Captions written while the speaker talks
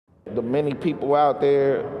The many people out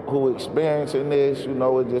there who experiencing this, you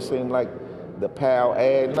know, it just seems like the pile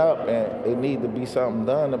adding up and it needs to be something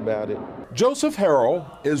done about it. Joseph Harrell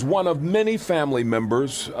is one of many family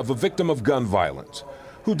members of a victim of gun violence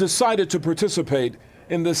who decided to participate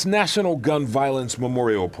in this National Gun Violence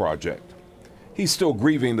Memorial Project. He's still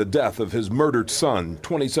grieving the death of his murdered son,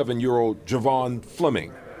 27-year-old Jovan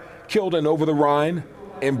Fleming, killed in Over-The-Rhine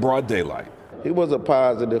in broad daylight. He was a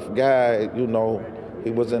positive guy, you know. He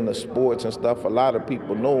was in the sports and stuff. A lot of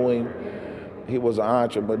people knew him. He was an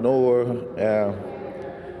entrepreneur.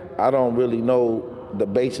 I don't really know the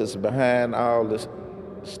basis behind all this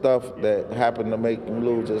stuff that happened to make him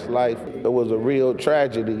lose his life. It was a real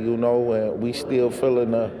tragedy, you know, and we still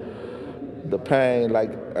feeling the pain, like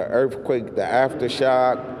an earthquake, the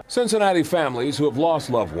aftershock. Cincinnati families who have lost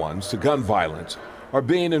loved ones to gun violence are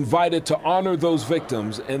being invited to honor those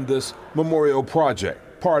victims in this memorial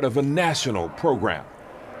project, part of a national program.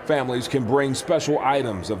 Families can bring special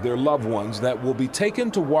items of their loved ones that will be taken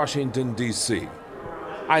to Washington, D.C.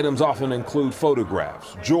 Items often include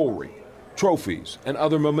photographs, jewelry, trophies, and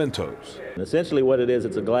other mementos. Essentially what it is,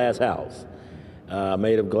 it's a glass house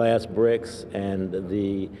made of glass bricks, and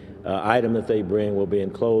the item that they bring will be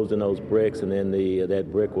enclosed in those bricks, and then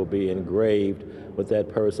that brick will be engraved with that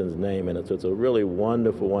person's name in it. So it's a really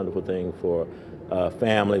wonderful, wonderful thing for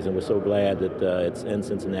families, and we're so glad that it's in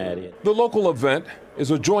Cincinnati. The local event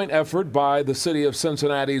is a joint effort by the City of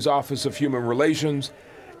Cincinnati's Office of Human Relations,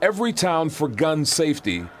 Everytown for Gun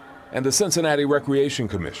Safety, and the Cincinnati Recreation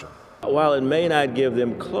Commission. While it may not give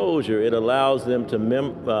them closure, it allows them to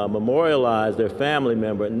memorialize their family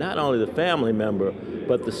member, not only the family member,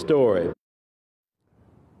 but the story.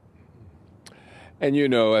 And you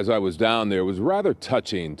know, as I was down there, it was rather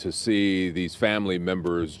touching to see these family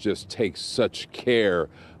members just take such care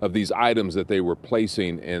of these items that they were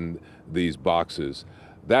placing in these boxes.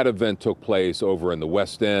 That event took place over in the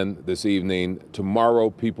West End this evening.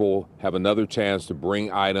 Tomorrow, people have another chance to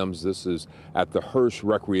bring items. This is at the Hirsch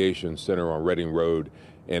Recreation Center on Reading Road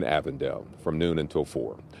in Avondale from noon until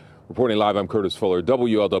 4. Reporting live, I'm Curtis Fuller,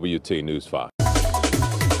 WLWT News 5.